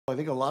I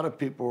think a lot of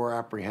people were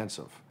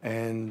apprehensive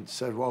and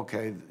said, well,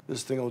 okay,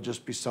 this thing will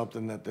just be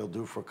something that they'll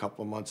do for a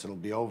couple of months and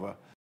it'll be over.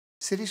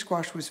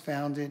 CitySquash was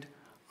founded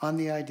on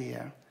the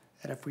idea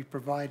that if we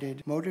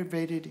provided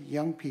motivated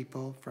young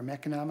people from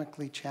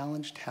economically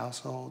challenged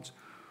households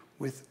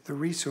with the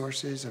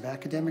resources of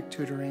academic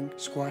tutoring,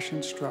 squash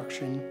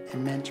instruction,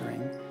 and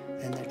mentoring,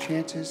 then their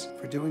chances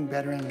for doing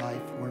better in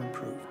life were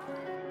improved.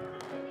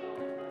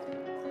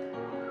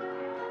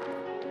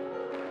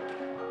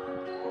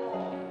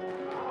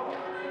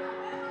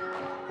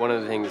 One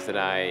of the things that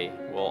I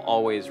will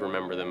always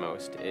remember the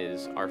most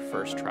is our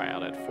first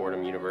tryout at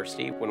Fordham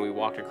University. When we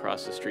walked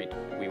across the street,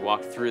 we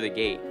walked through the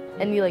gate.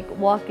 And you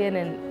walk in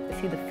and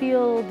see the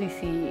field, you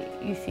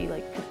see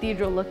like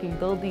cathedral-looking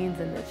buildings,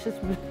 and it's just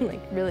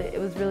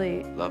it was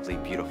really lovely,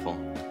 beautiful,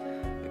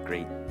 a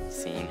great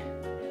scene.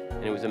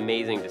 And it was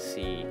amazing to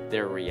see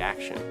their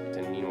reaction.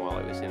 And meanwhile,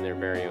 it was in their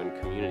very own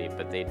community,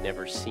 but they'd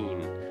never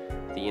seen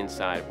the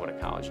inside of what a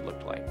college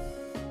looked like.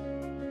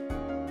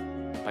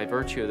 By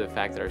virtue of the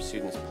fact that our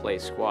students play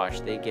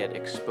squash, they get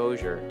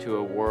exposure to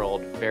a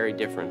world very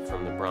different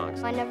from the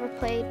Bronx. I never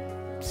played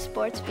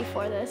sports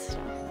before this. So.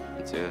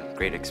 It's a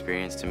great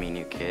experience to meet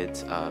new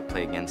kids,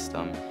 play against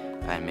them,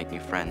 and make new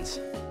friends.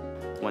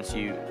 Once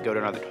you go to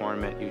another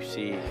tournament, you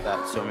see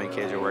that so many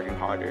kids are working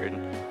harder,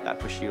 and that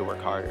pushes you to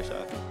work harder.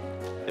 So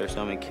there's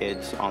so many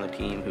kids on the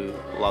team who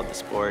love the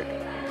sport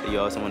that you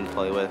have someone to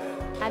play with.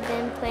 I've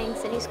been playing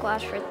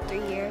CitySquash for 3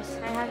 years.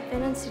 I have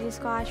been in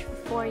CitySquash for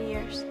 4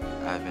 years.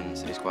 I've been in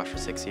CitySquash for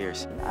 6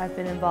 years. I've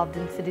been involved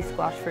in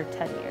CitySquash for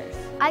 10 years.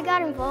 I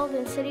got involved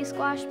in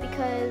CitySquash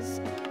because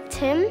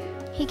Tim,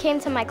 he came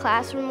to my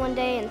classroom one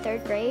day in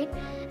 3rd grade,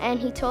 and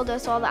he told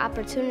us all the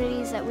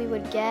opportunities that we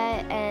would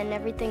get and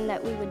everything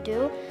that we would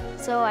do.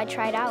 So I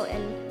tried out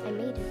and I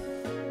made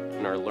it.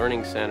 In our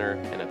learning center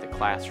and at the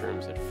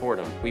classrooms at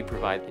Fordham, we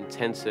provide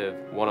intensive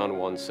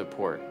one-on-one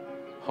support,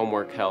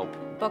 homework help,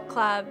 book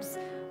clubs,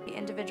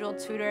 individual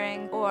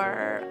tutoring,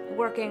 or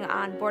working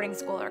on boarding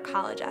school or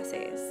college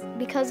essays.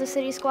 Because of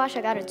CitySquash,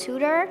 I got a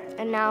tutor,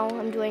 and now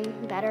I'm doing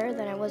better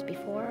than I was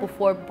before.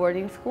 Before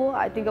boarding school,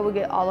 I think I would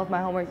get all of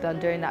my homework done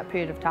during that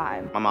period of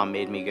time. My mom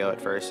made me go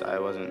at first. I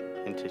wasn't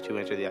too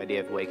into the idea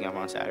of waking up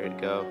on Saturday to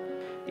go.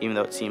 Even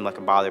though it seemed like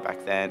a bother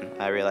back then,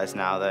 I realize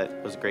now that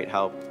it was a great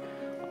help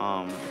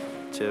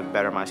to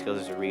better my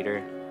skills as a reader.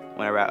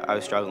 Whenever I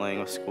was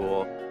struggling with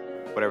school,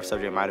 whatever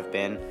subject it might have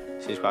been,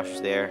 CitySquash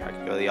was there. I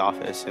could go to the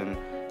office and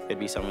there'd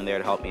be someone there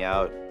to help me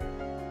out.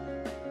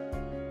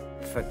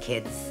 For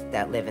kids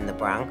that live in the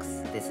Bronx,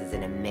 this is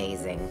an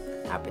amazing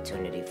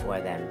opportunity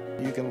for them.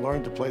 You can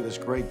learn to play this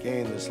great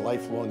game, this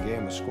lifelong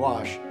game of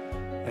squash,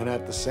 and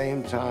at the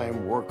same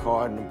time work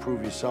hard and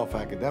improve yourself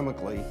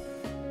academically,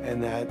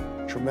 and that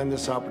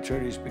tremendous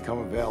opportunities become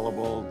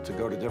available to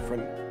go to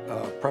different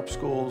prep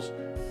schools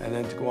and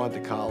then to go on to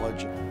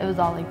college. It was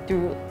all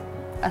through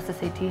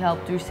SSAT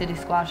help, through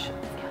CitySquash,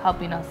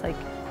 helping us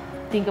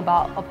think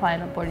about applying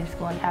to boarding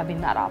school and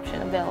having that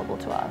option available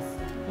to us.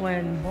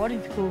 When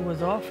boarding school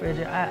was offered,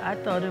 I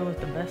thought it was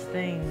the best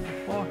thing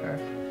for her.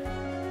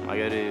 I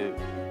go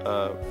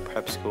to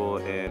prep school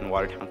in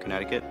Watertown,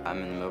 Connecticut.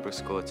 I'm in Millbrook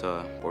School. It's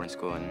a boarding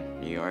school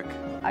in New York.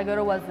 I go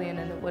to Wesleyan,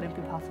 and it wouldn't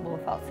be possible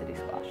without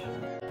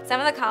CitySquash. Some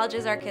of the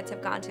colleges our kids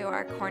have gone to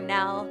are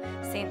Cornell,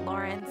 St.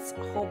 Lawrence,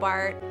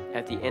 Hobart.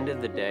 At the end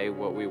of the day,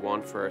 what we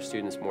want for our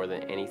students more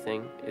than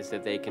anything is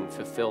that they can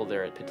fulfill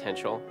their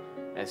potential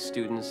as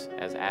students,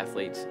 as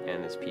athletes,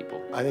 and as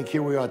people. I think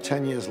here we are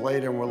 10 years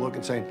later and we're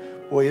looking saying,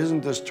 boy,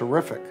 isn't this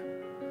terrific?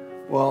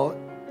 Well,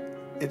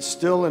 it's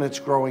still in its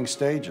growing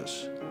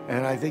stages.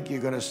 And I think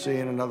you're going to see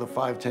in another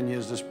 5-10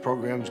 years this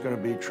program is going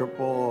to be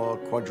triple or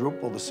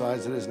quadruple the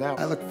size it is now.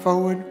 I look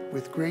forward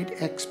with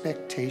great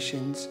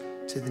expectations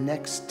to the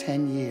next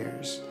 10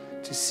 years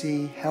to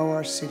see how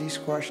our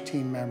CitySquash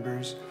team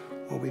members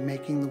will be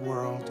making the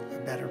world a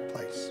better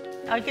place.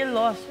 I get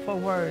lost for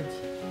words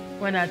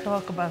when I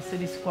talk about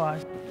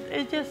CitySquash.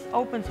 It just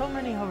opened so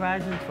many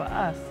horizons for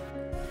us.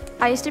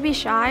 I used to be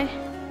shy,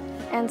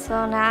 and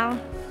so now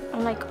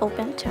I'm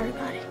open to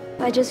everybody.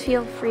 I just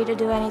feel free to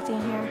do anything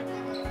here.